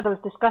I was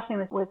discussing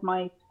this with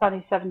my son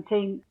who's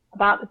 17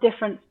 about the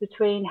difference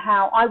between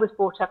how I was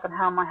brought up and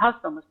how my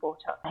husband was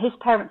brought up. His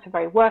parents were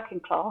very working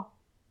class,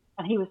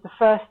 and he was the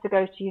first to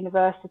go to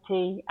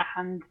university,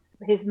 and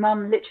his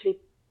mum literally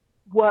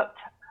worked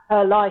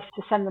her life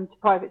to send them to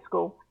private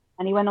school,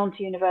 and he went on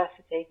to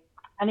university,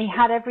 and he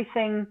had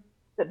everything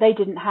that they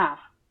didn't have.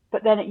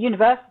 But then at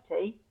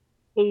university,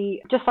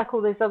 he, just like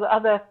all those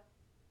other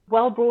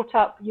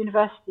well-brought-up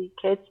university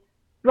kids,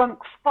 drunk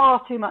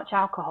far too much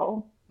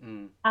alcohol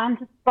and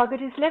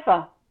buggered his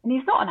liver. And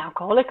he's not an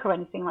alcoholic or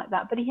anything like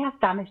that, but he has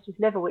damaged his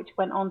liver, which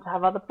went on to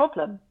have other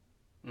problems.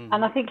 Mm-hmm.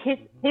 And I think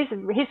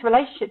his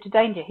relationship to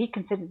danger, he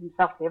considers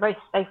himself to be a very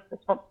safe,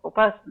 responsible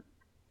person,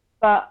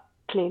 but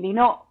clearly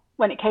not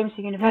when it came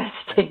to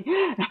university.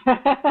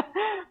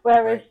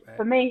 Whereas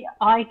for me,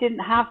 I didn't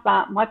have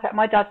that.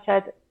 My dad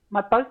said,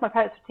 both my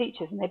parents were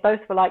teachers, and they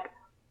both were like,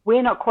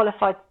 we're not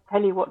qualified to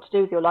tell you what to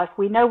do with your life.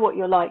 We know what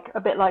you're like, a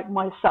bit like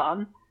my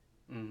son.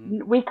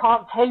 Mm-hmm. We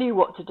can't tell you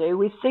what to do.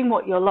 We've seen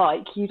what you're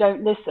like. You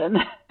don't listen.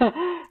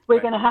 We're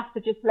going to have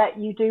to just let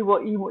you do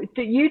what you want.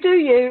 You do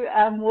you,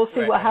 and we'll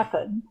see what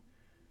happens.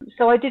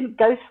 So I didn't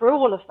go through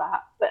all of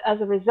that. But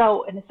as a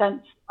result, in a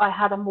sense, I've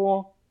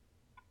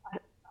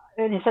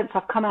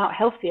come out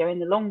healthier in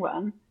the long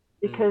run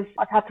because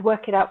I've had to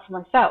work it out for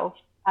myself,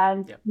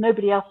 and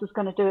nobody else was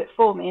going to do it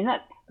for me.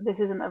 And this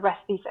isn't a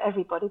recipe for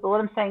everybody, but what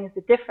I'm saying is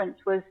the difference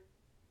was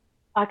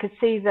I could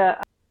see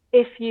that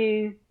if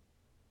you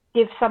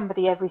give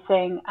somebody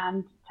everything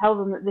and tell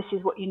them that this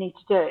is what you need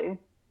to do,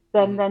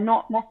 then they're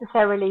not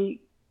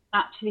necessarily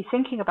actually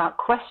thinking about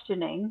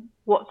questioning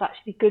what's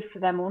actually good for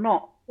them or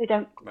not. They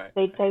don't.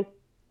 They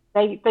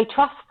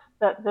trust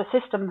that the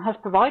system has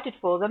provided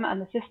for them,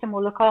 and the system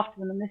will look after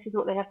them, and this is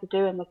what they have to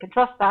do, and they can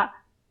trust that,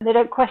 and they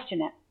don't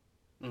question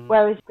it. Mm-hmm.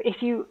 Whereas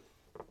if you,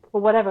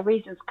 for whatever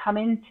reasons, come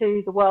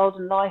into the world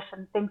and life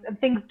and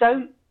things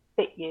don't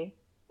fit you,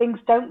 things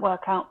don't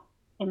work out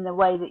in the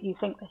way that you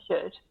think they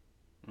should,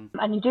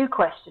 and you do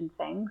question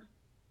things,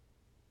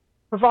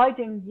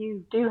 providing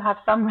you do have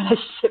some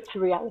relationship to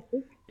reality.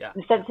 Yeah.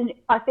 In a sense, and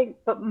I think,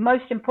 but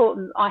most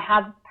important, I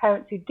had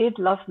parents who did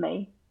love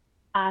me,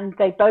 and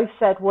they both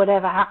said,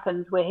 whatever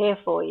happens, we're here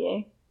for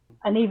you.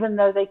 And even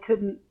though they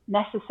couldn't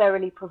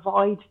necessarily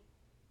provide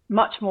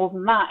much more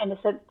than that, in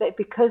a sense that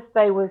because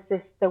there was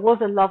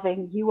a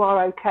loving, you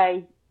are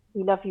okay,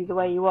 we love you the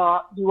way you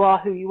are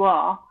who you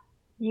are,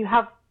 you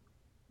have,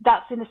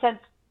 that's in a sense,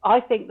 I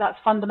think that's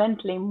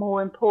fundamentally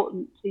more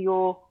important to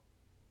your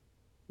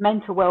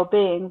mental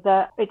well-being,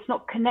 that it's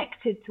not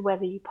connected to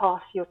whether you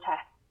pass your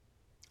test.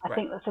 I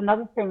think that's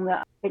another thing that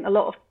I think a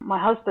lot of my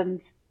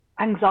husband's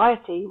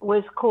anxiety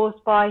was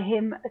caused by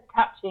him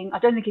attaching, I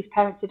don't think his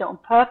parents did it on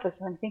purpose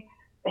or anything,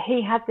 but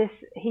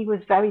he was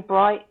very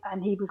bright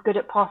and he was good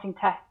at passing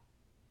tests,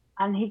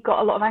 and he got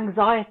a lot of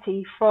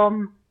anxiety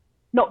from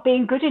not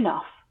being good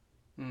enough.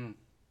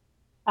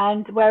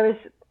 And whereas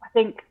I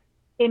think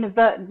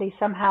inadvertently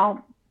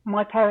somehow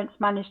my parents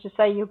managed to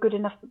say, you're good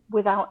enough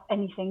without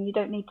anything, you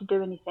don't need to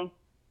do anything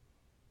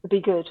to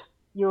be good,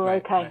 you're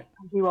okay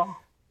as you are.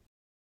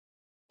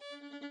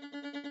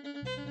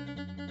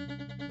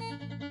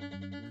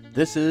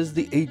 This is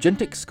the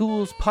Agentic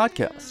Schools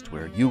podcast,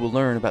 where you will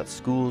learn about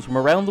schools from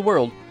around the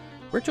world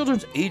where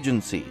children's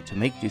agency to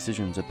make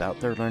decisions about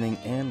their learning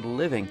and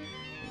living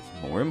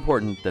is more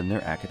important than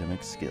their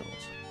academic skills.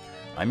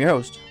 I'm your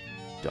host,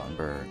 Don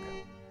Berg.